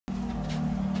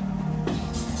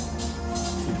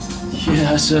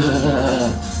Yes, sir.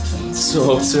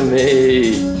 Talk to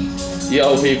me. Yo,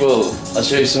 people, I'll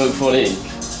show you something funny.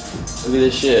 Look at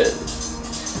this shit.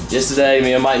 Yesterday,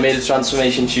 me and Mike made a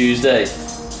transformation Tuesday.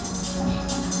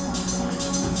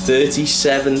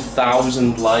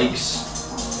 37,000 likes.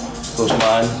 Plus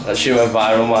mine. That shit went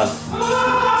viral, man.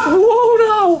 Whoa,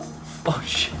 no! Oh,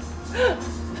 shit.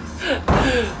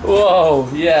 Whoa,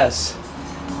 yes.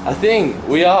 I think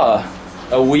we are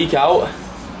a week out.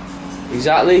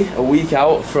 Exactly a week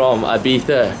out from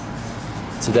Ibiza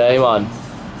today, man.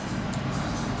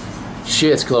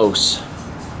 Shit's close.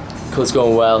 Cut's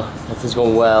going well. Everything's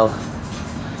going well.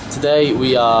 Today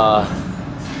we are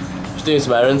just doing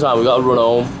some errands, man. We got to run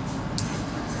home,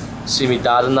 see me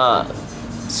dad and that,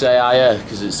 say hiya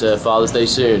because it's Father's Day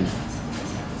soon,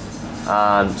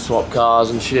 and swap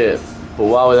cars and shit. But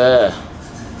while we're there,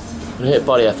 I'm gonna hit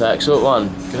Body FX up, man.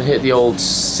 Gonna hit the old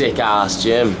sick ass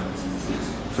gym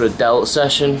for a delta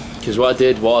session, because what I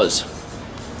did was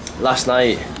last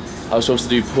night I was supposed to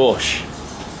do push.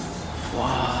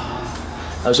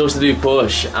 I was supposed to do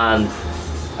push and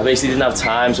I basically didn't have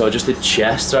time, so I just did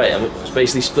chest, right? I was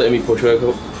basically splitting my push work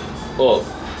up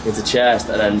into chest,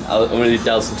 and then I'm gonna do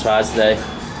delts and tries today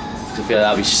because I feel like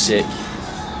that'd be sick.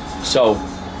 So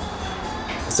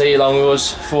I'll take you along with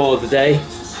us for the day.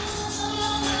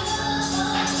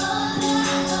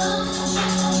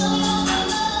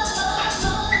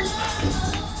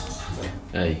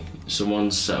 Hey,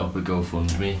 someone's set up a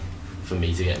GoFundMe for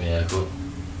me to get my haircut.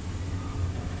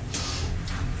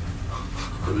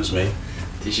 It was me.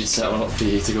 You should set one up for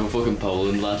you to go fucking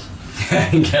Poland, lad.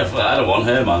 Careful, I don't want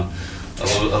hair, man.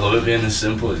 I love it being this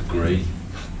simple, it's great.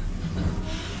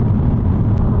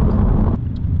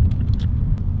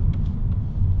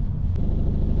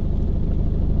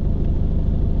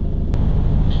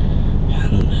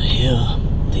 And here,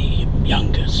 the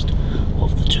youngest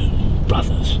of the two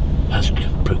brothers has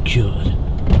procured some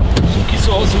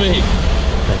Talk to me.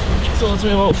 Talk to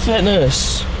me about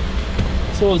fitness.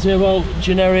 Talk to me about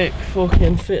generic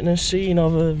fucking fitness scene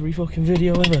of every fucking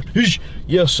video ever.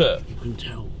 Yes, sir. You can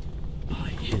tell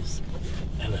by his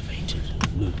elevated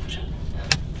mood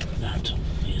that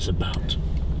he is about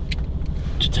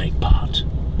to take part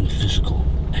in physical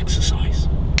exercise.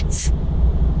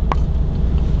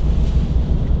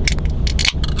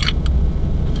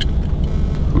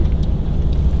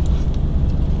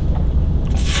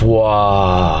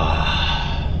 Wow.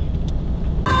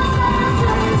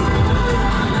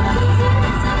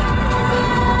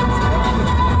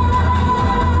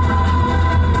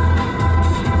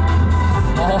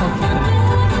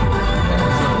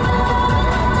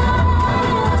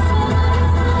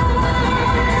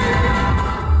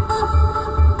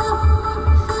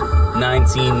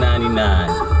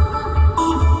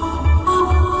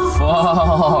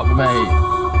 Fuck, mate.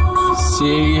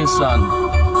 Serious, son.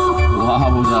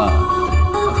 Wow, that. I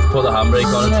have to put the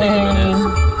handbrake on and take a minute.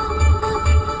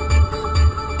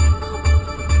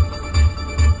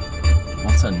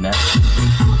 What a net.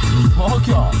 Fuck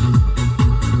off.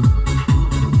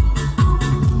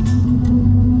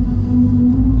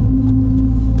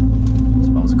 It's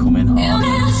about to come in hard.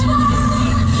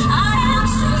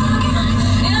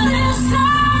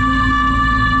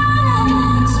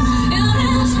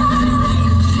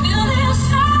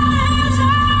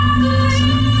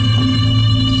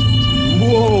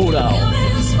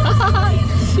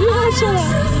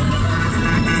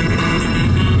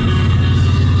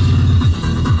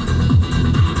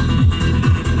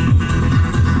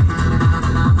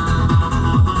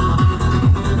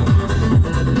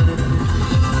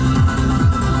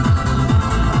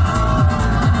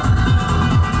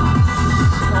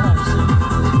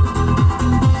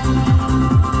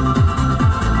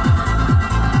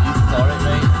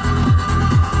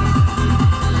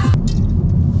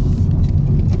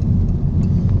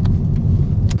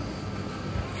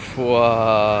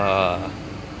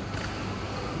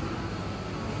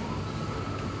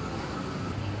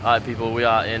 Alright people, we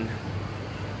are in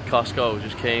Costco.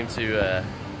 Just came to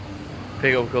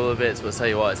pick up a couple of bits, but I'll tell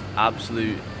you what, it's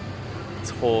absolute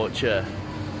torture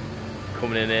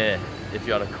coming in here if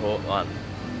you're on a cut, man.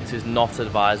 This is not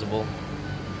advisable.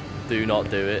 Do not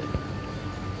do it.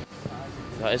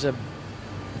 That is a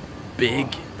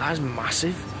big, that is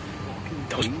massive.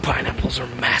 Those pineapples are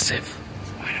massive.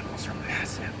 Those pineapples are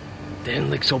massive. They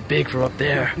didn't look so big from up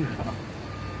there.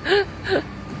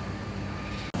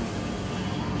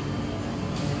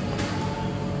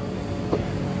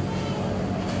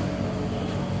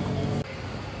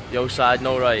 Yo, side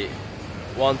note, right?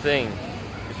 One thing,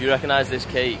 if you recognise this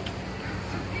cake,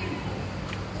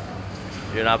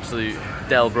 you're an absolute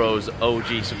Del Bros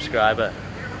OG subscriber.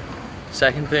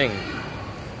 Second thing,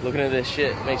 looking at this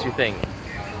shit makes me think,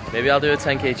 maybe I'll do a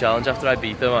 10k challenge after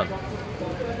Ibiza, man.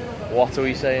 What are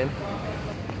we saying?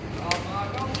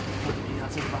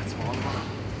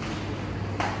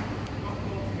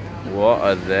 What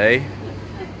are they?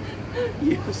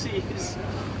 Ulysses.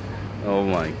 Oh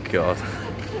my god.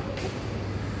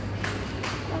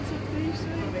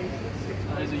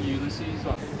 There's a Ulysses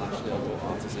one.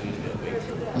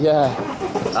 Yeah.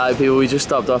 Alright people, we just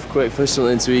stopped off quick for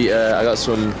something to eat. I got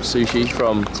some sushi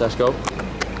from Tesco.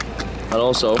 And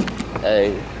also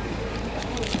a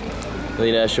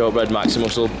Millionaire Shortbread Maxi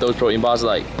Muscle. Those protein bars are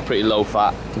like pretty low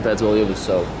fat compared to all the others,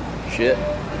 so shit.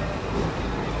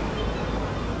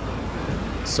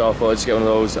 So I thought I'd just get one of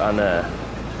those and we're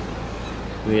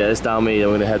gonna get this down me, then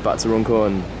we're gonna head back to Runco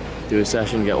and do a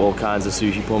session, get all kinds of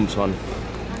sushi pumps on.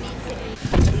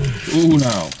 Ooh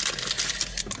now.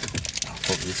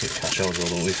 Fuck, we took cash out as well,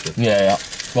 don't we? Yeah.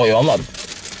 What you on, lad?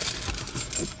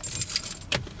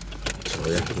 So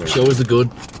yeah. Show us the good.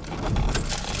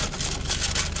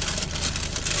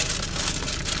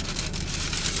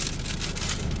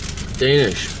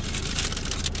 Danish.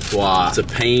 Wow. It's a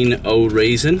pain o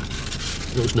raisin.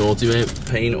 Looks naughty, mate.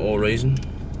 Pain or raisin.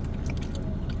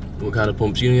 What kind of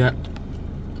pumps you gonna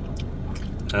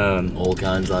get? All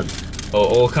kinds, lad. Oh,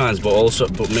 all kinds, but also,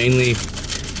 but mainly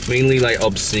like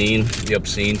obscene, the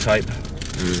obscene type.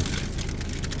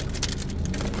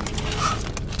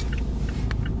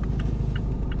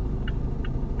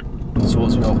 So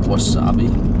what's we got? Wasabi.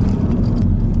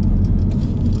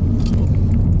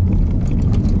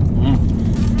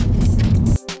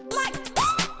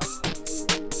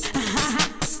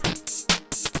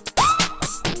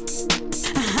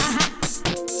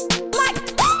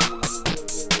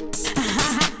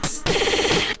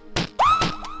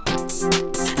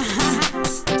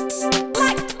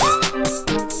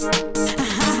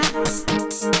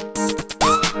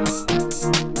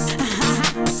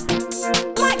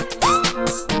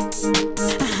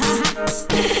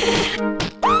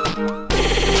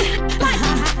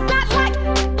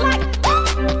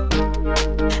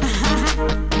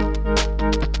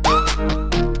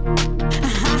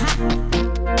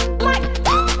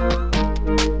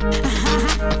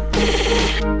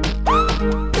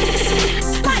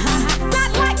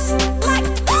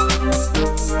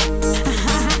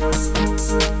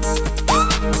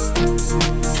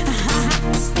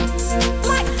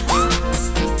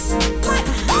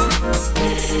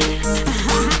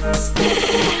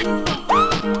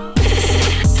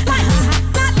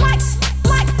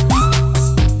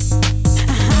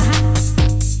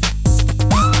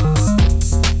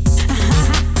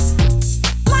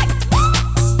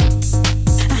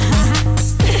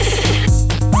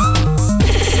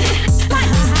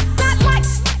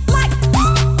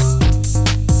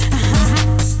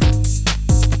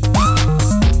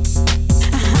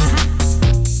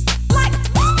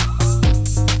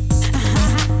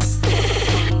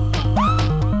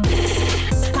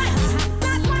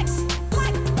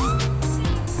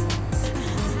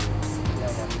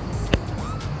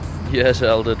 Yes,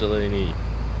 Elder Delaney.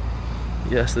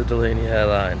 Yes, the Delaney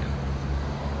hairline.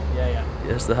 Yeah.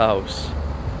 Yes, the house.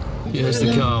 Yes,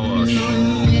 the car wash.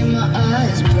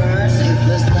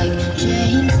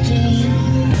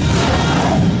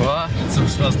 What? Some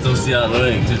smells dusty out of the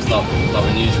room, just not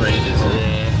been used for ages.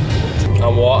 Yeah.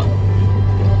 And what?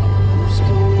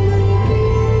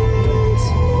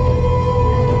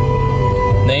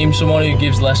 Name someone who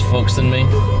gives less fucks than me.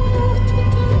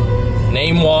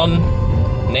 Name one.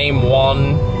 Name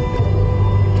one.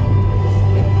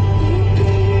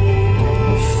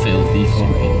 Filthy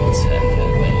fucking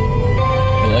techhead, mate.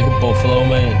 You're like a buffalo,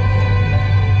 mate.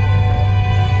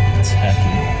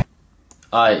 Techie.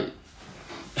 I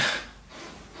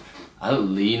look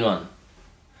lean, man.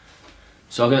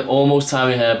 So I'm gonna almost tie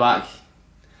my hair back.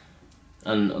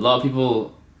 And a lot of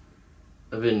people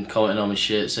have been commenting on my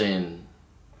shit saying,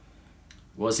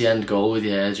 what's the end goal with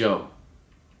your hair, Joe?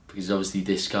 Because obviously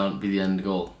this can't be the end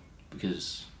goal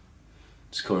because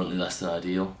it's currently less than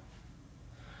ideal.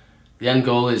 The end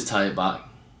goal is tie it back.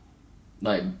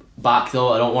 Like back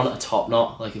though, I don't want a top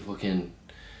knot like a fucking.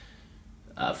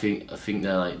 I think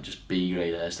they're like just B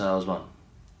grade hairstyles, man.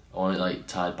 I want it like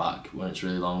tied back when it's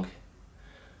really long.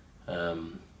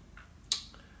 And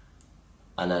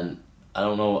then I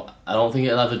don't know. I don't think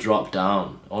it'll ever drop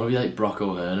down. I want to be like Brock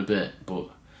O'Hearn a bit, but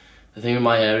the thing with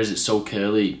my hair is it's so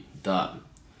curly that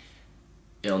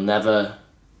it'll never,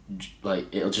 like,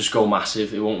 it'll just go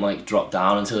massive. It won't like drop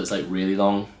down until it's like really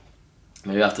long.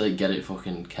 Maybe I have to like get it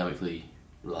fucking chemically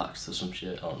relaxed or some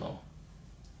shit, I don't know.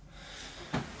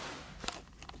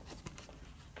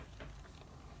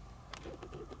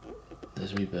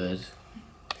 There's me bird.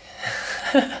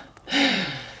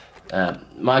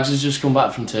 Mags has just come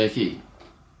back from Turkey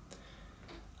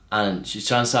and she's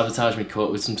trying to sabotage my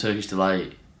cut with some Turkish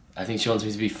delight. I think she wants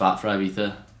me to be fat for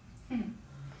Ibiza.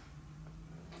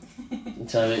 Trying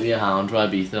to make me a hound for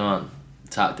Ibiza, man.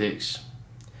 Tactics.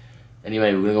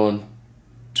 Anyway, we're gonna go and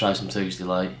try some Turkish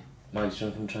delight. Mags, do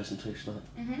you wanna come try some Turkish delight?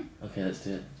 Okay, let's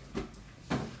do it.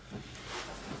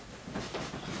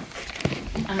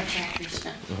 I'm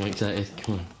excited. I'm excited,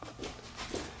 come on.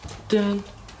 Dun,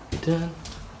 dun,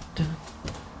 dun.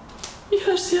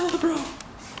 Yes, the bro.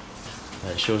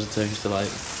 Right, show us the Turkish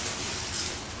delight.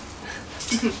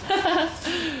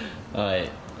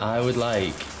 Alright, I would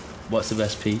like. What's the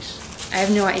best piece? I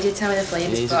have no idea. You did tell me the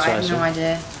flavours, but I have no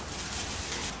idea.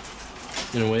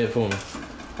 You gonna wait for me?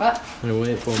 What? You gonna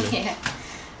wait for me? Yeah.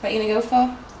 What are you gonna go for?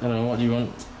 I don't know, what do you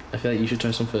want? I feel like you should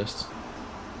try some first.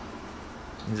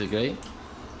 Is it great?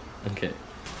 Okay.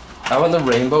 I want the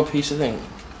rainbow piece, I think.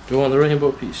 Do you want the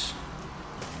rainbow piece?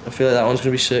 I feel like that one's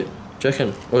gonna be sick. Do you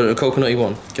reckon? Or a coconutty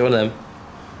one. Get one of them.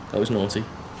 That was naughty.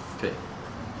 Okay.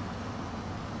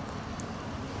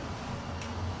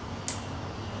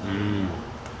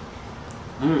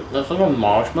 That's like a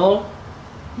marshmallow.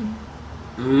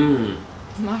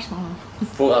 Marshmallow.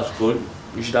 Fuck, that's good.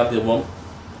 You should have the other one.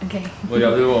 Okay. Will you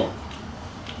have the other one?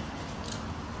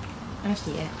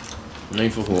 Actually, yeah. No, you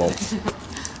fucking won't.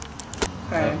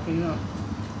 Right, you want?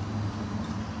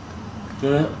 Do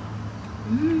you want it?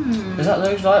 Is that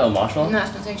Turkish delight or marshmallow? No,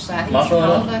 it's not Turkish delight. I think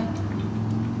Marshmallow? it's Malva.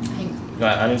 I think.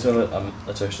 Right, I need to know a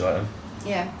Turkish delight then.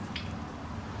 Yeah.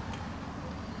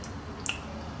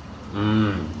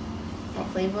 What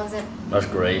flavour was it? That's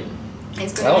great.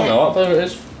 It's good. I don't know what flavour it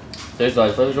is. Tastes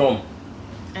like flavour's wrong.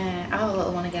 I'll have a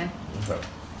little one again. Okay.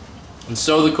 And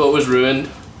so the cut was ruined.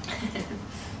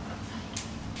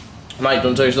 Mike,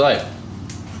 don't Turkish delight.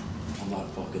 I'm that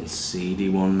fucking seedy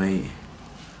one, mate.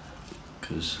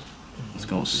 Because it's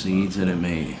got seeds in it,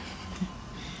 mate.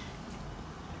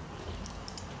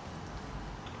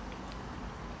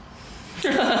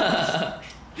 I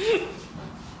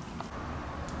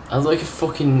look like a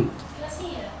fucking... Can I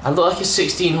see it? I look like a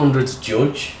 1600s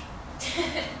judge.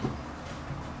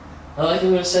 I look like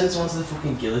I'm gonna send someone to the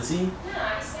fucking guillotine. No,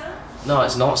 it's sour. No,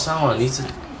 it's not sour, I need to...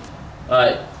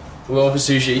 Alright, we're going for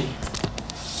sushi.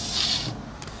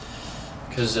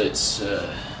 Because it's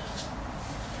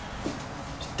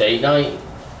date night.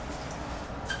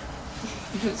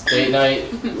 It's date night.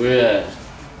 We're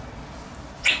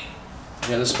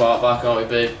getting the spark back, aren't we,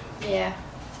 babe? Yeah.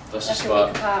 That's the That's a spark.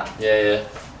 week apart. Yeah, yeah.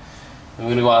 I'm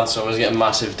gonna go out and someone's getting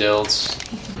massive dilts.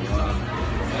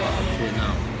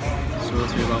 So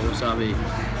what's me about wasabi?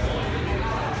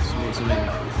 So to me.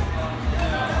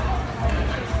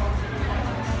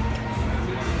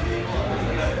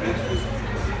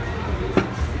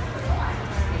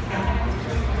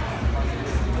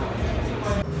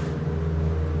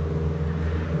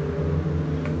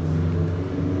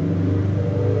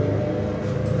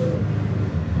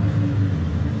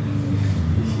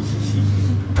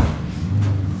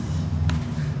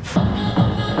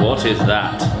 What is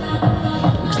that?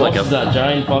 Looks like What's that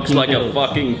giant fucking Looks like dills? a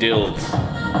fucking dilt.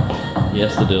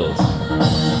 Yes, the dills.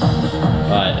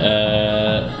 Right,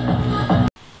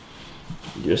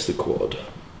 just the quad.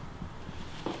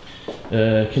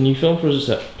 Can you film for us a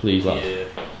sec, please, lad? Yeah.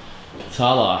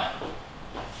 Tala.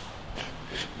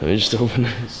 Let me just open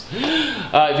this.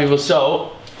 Alright, people,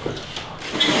 so...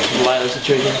 Lightless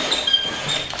situation.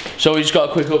 So we just got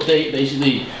a quick update,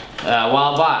 basically. A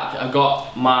while back, I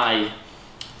got my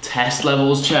test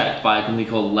levels checked by a company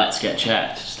called Let's Get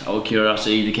Checked. Just out of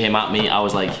curiosity, they came at me, I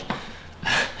was like...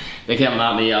 they came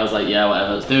at me, I was like, yeah,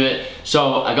 whatever, let's do it.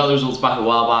 So I got the results back a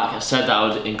while back. I said that I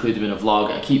would include them in a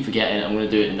vlog. I keep forgetting, I'm going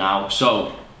to do it now.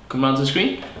 So, come around to the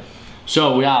screen.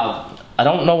 So we have, I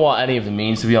don't know what any of them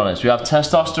means, to be honest. We have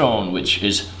testosterone, which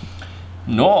is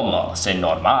normal, say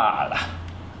normal.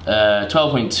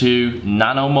 12.2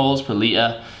 nanomoles per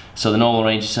litre. So the normal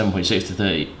range is 7.6 to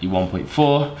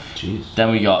 31.4. Jeez.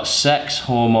 Then we got sex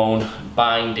hormone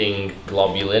binding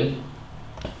globulin.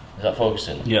 Is that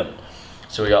focusing? Yep.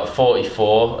 So we got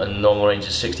 44 and the normal range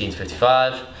is 16 to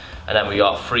 55. And then we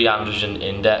got free androgen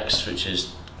index, which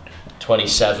is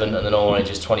 27 and the normal range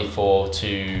is 24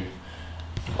 to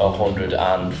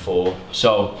 104.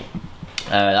 So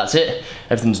that's it.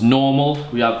 Everything's normal.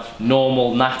 We have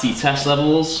normal natty test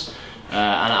levels.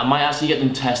 And I might actually get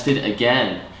them tested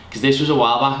again, because this was a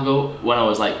while back ago when I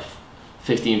was like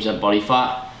 15% body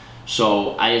fat.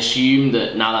 So I assume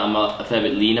that now that I'm a fair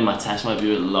bit leaner, my test might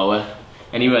be a bit lower.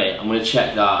 Anyway, I'm gonna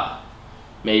check that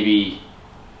maybe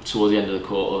towards the end of the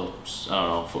quarter. I don't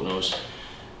know, fuck knows.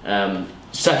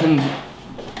 Second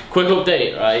quick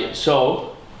update, right?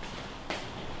 So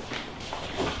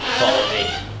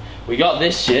we got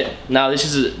this shit. Now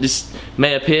this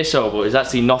may appear so, but it's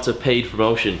actually not a paid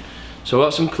promotion. So I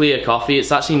got some clear coffee.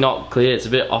 It's actually not clear, it's a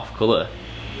bit off colour.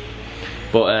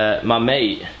 But my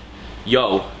mate,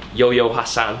 Yo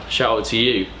Hassan, shout out to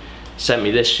you, sent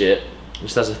me this shit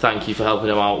just as a thank you for helping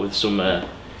him out with some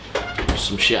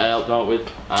shit I helped him out with,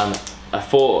 and I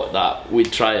thought that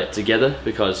we'd try it together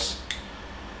because,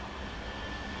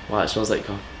 wow, it smells like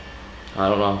coffee. I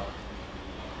don't know.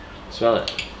 Smell it.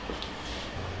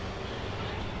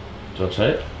 Do you want to try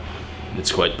it?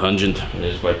 It's quite pungent. It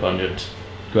is quite pungent.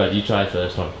 Go ahead, you try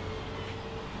first one.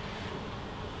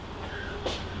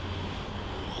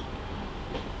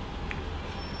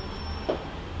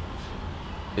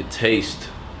 It tastes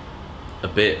a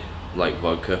bit like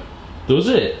vodka. Does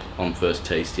it? On first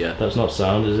taste, yeah. That's not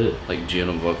sound, is it? Like gin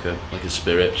and vodka, like a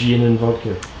spirit. Gin and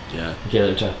vodka. Yeah. Okay,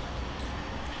 let me try.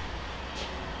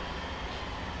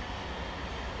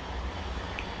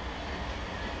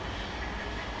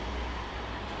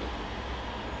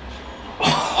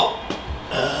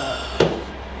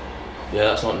 Yeah,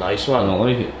 that's not nice, man. I don't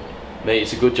like it. Mate,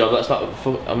 it's a good job. That's not.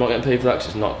 I'm not getting paid for that because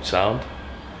it's not sound.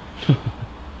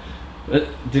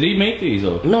 Did he make these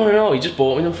or? No. He just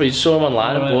bought me them for. He just saw them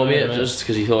online and bought me it right. just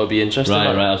because he thought it'd be interesting. Right,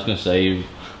 man. right. I was gonna say you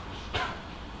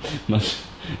must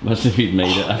have he'd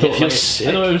made it. I thought, feels sick.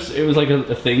 I thought it was like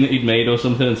a thing that he'd made or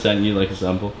something and sent you like a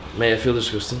sample. Mate, I feel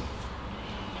disgusting.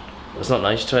 That's not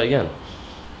nice. Try it again.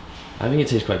 I think it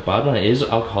tastes quite bad, man. It is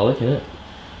alcoholic, isn't it?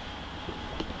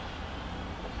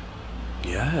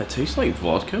 Yeah, it tastes like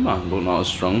vodka, man, but not as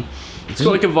strong. It's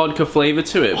got like a vodka flavour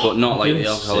to it, but not like the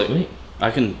alcoholic. Sick, mate.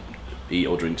 I can eat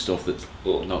or drink stuff that's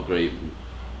not great, to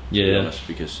be honest,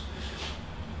 because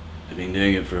I've been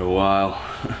doing it for a while.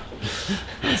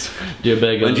 Do a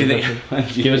Bear Grylls. When do you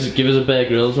think? Give us a Bear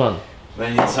Grylls, man.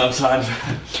 Sometimes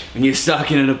when you're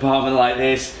stuck in an apartment like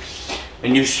this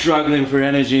and you're struggling for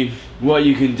energy, what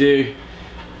you can do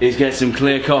is get some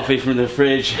clear coffee from the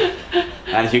fridge,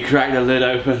 and if you crack the lid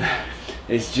open,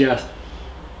 it's just,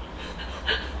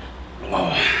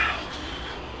 oh.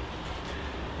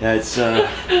 Yeah, it's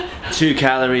 2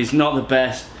 calories, not the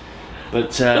best,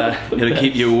 but it'll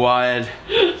keep you wired.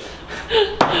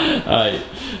 Alright,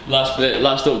 last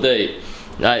update.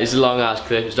 Right, it's a long ass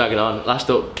clip, it's dragging on. Last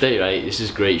update, right, this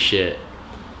is great shit.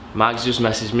 Mags just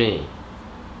messaged me,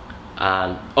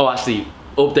 and, oh actually,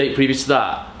 update previous to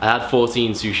that, I had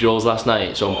 14 sushi rolls last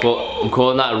night, so I'm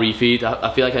calling that a refeed.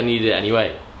 I feel like I needed it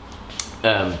anyway.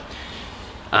 And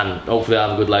hopefully I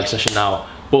have a good leg session now.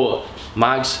 But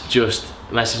Mags just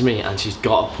messaged me and she's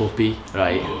got a puppy,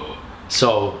 right?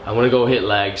 So I'm gonna go hit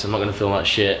legs, I'm not gonna film that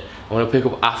shit. I'm gonna pick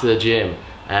up after the gym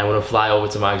and I'm gonna fly over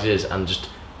to Mags's and just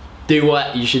do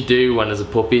what you should do when there's a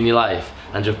puppy in your life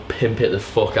and just pimp it the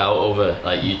fuck out over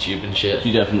like YouTube and shit.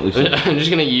 You definitely said. I'm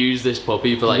just gonna use this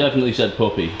puppy for like. You definitely said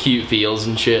puppy. Cute feels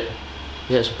and shit.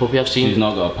 Yeah, it's a puppy. I've seen. She's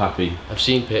not got a pappy. I've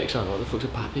seen pics on. What the fuck's a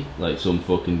pappy? Like some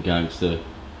fucking gangster.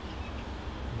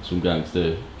 Some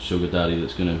gangster sugar daddy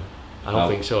that's gonna. I don't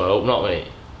think so. I hope not, mate.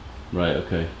 Right.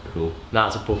 Okay. Cool. Nah,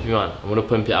 it's a puppy, man. I'm gonna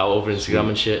pimp it out over Instagram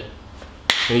and shit.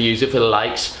 I'm gonna use it for the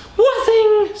likes. What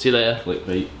thing? See you later.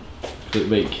 Clickbait.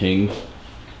 Clickbait king.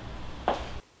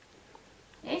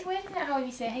 It's weird, isn't it, how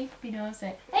you say hey puppy knows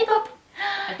it. Hey pup!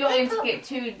 I don't want him to get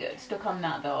too stuck on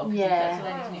that though, because that's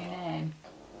Lenny's new name.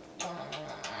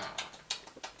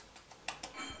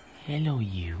 Hello,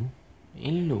 you.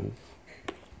 Hello.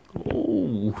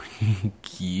 Oh,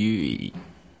 cute.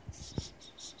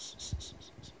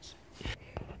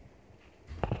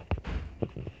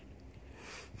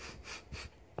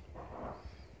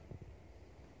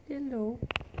 Hello.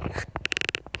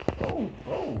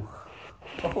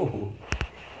 Oh.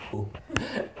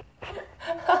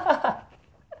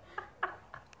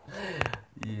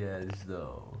 Yes,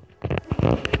 though.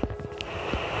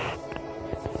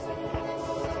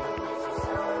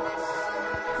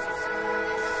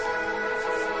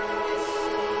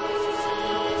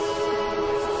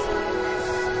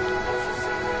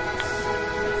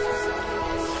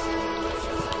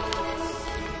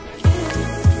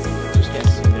 Just get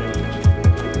some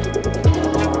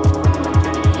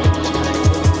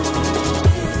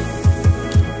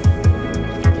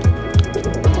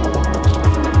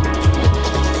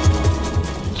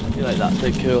that's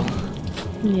pretty cool.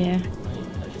 Yeah.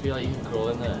 I feel like you can crawl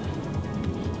in there.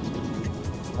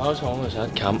 I was homeless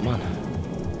at camp, man.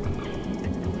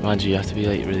 Mind you have to be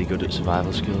like really good at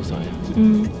survival skills, don't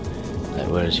you? Like,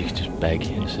 whereas you can just beg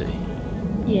in the city.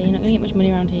 Yeah, you're not gonna get much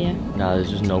money around here. Nah,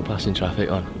 there's just no passing traffic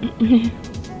on.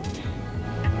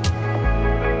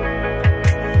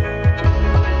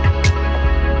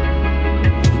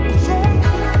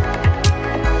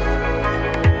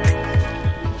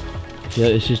 Yeah,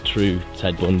 this is true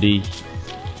Ted Bundy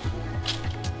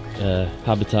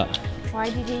habitat. Why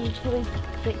did he put his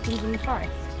victims in the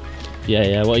forest?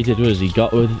 Yeah, what he did was he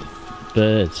got with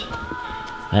birds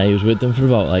and he was with them for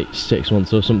about like 6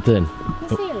 months or something. Are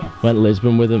you serious? Went to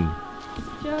Lisbon with them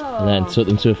Sure. and then took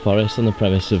them to a forest on the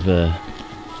premise of a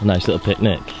nice little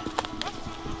picnic.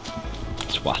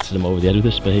 Swatted them over the head with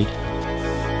a spade.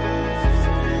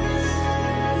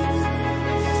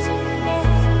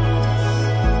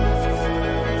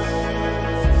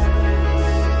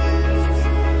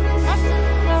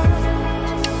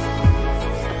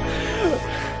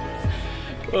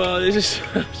 Oh, this is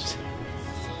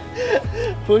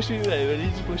push me, mate. I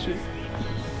need to push me.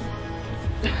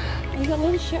 You got a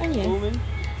lot of shit on you. Pull me.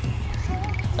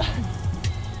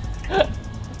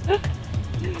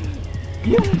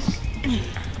 Yes.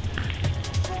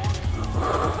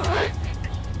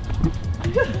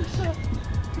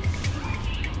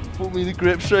 Pull me the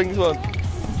grip strings, man.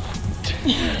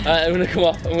 Alright, I'm gonna come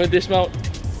off. I'm gonna dismount.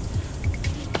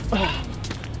 Oh,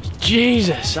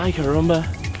 Jesus, I can remember.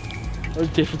 That was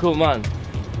difficult, man.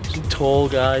 Some tall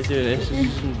guys doing this,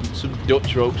 some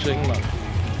Dutch rope swing, man.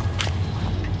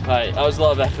 Right, that was a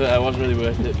lot of effort, it wasn't really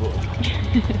worth it, but...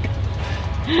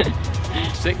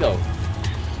 Sick though.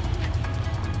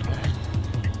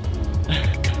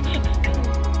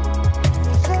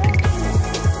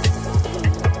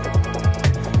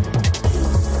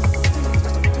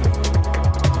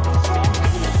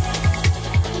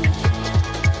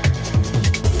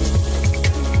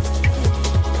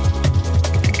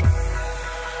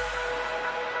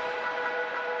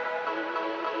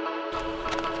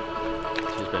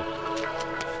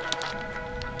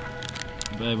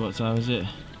 Babe, what time is it?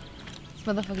 It's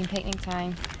motherfucking picnic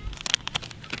time.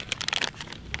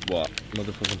 What?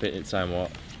 Motherfucking picnic time, what?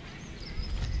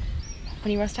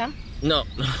 Bunny roast ham? No.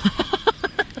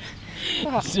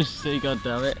 What? Just say god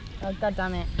damn it. Oh, god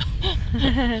damn it.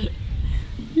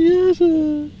 Yes.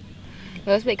 It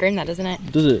looks a bit grim, that, doesn't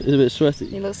it? Does it? It's a bit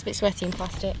sweaty. It looks a bit sweaty and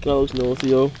plastic. That looks naughty,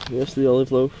 yo. Yes, the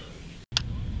olive loaf.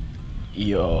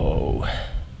 Yo.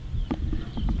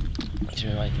 Give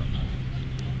me my mic on.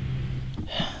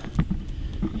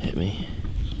 Hit me.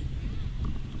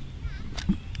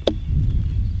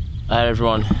 Alright,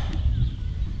 everyone.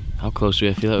 How close are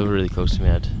we? I feel like we're really close to my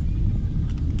head.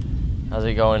 How's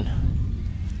it going?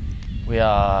 We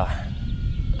are,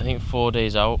 I think, 4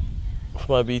 days out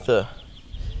from Ibiza.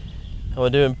 And we're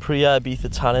doing pre-Ibiza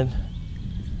tanning,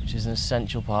 which is an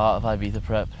essential part of Ibiza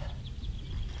prep.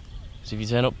 So if you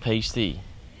turn up pasty,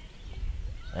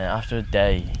 after a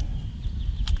day,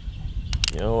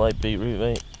 you know, like beetroot,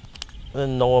 mate,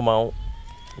 then no amount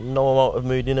of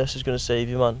moodiness is going to save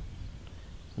you, man.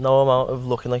 No amount of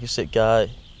looking like a sick guy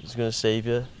is going to save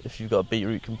you if you've got a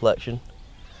beetroot complexion.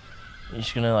 You're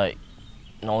just going to, like,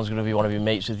 no one's going to want to be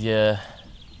mates with you. You're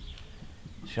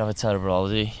going to have a terrible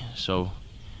holiday. So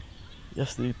you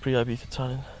have to do pre-Ibiza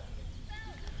tanning.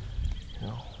 You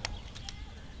know.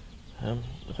 I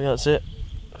think that's it.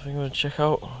 I think I'm going to check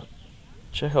out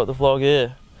the vlog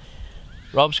here.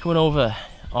 Rob's coming over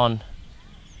on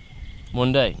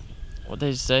Monday. What day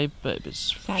is today? But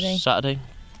it's Saturday.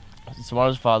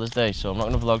 Tomorrow's Father's Day, so I'm not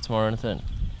going to vlog tomorrow or anything.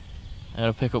 I'm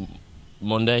going to pick up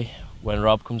Monday when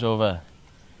Rob comes over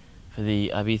for the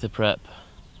Ibiza prep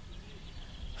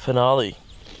finale.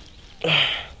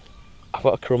 I've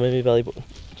got a crumb in my belly button.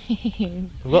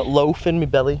 I've got loaf in my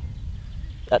belly.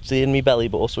 Actually in my belly,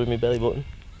 but also in my belly button.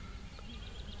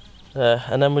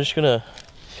 And then we're just going to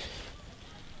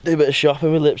do a bit of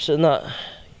shopping with Lips and that.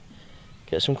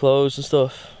 Get some clothes and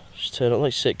stuff. Just turn up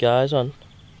like sick guys, man.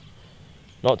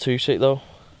 Not too sick though,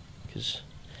 because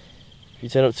if you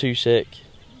turn up too sick,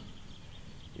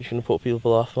 you're just going to put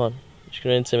people off, man. You're just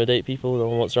going to intimidate people, no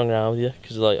one wants to hang around with you,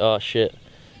 because they're like, oh shit,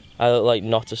 I look like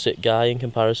not a sick guy in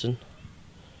comparison.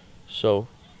 So,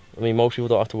 I mean, most people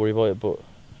don't have to worry about it, but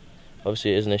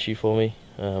obviously it is an issue for me.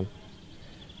 We've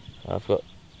got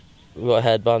a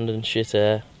headband and shit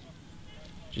hair,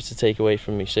 just to take away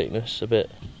from me sickness a bit,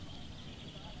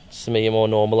 just to make it more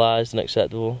normalised and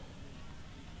acceptable.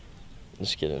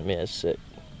 Just kidding, me, it's sick.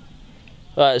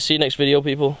 Alright, see you next video,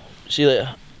 people. See you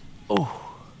later.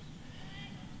 Oh.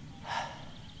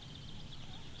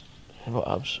 I've got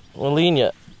abs. I'm lean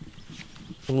yet.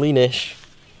 I'm leanish.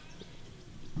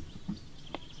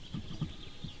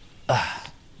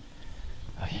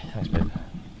 Okay, thanks, babe.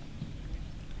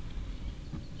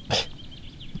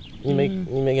 You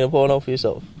making a porno for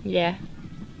yourself? Yeah.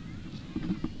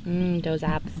 Those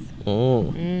abs.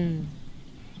 Yeah.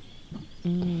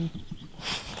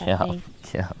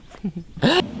 You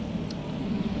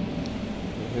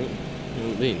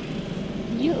look lean.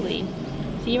 You look lean.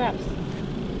 See your abs.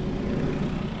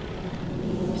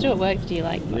 So what works do you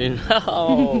like?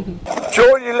 No.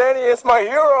 Delaney is my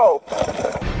hero.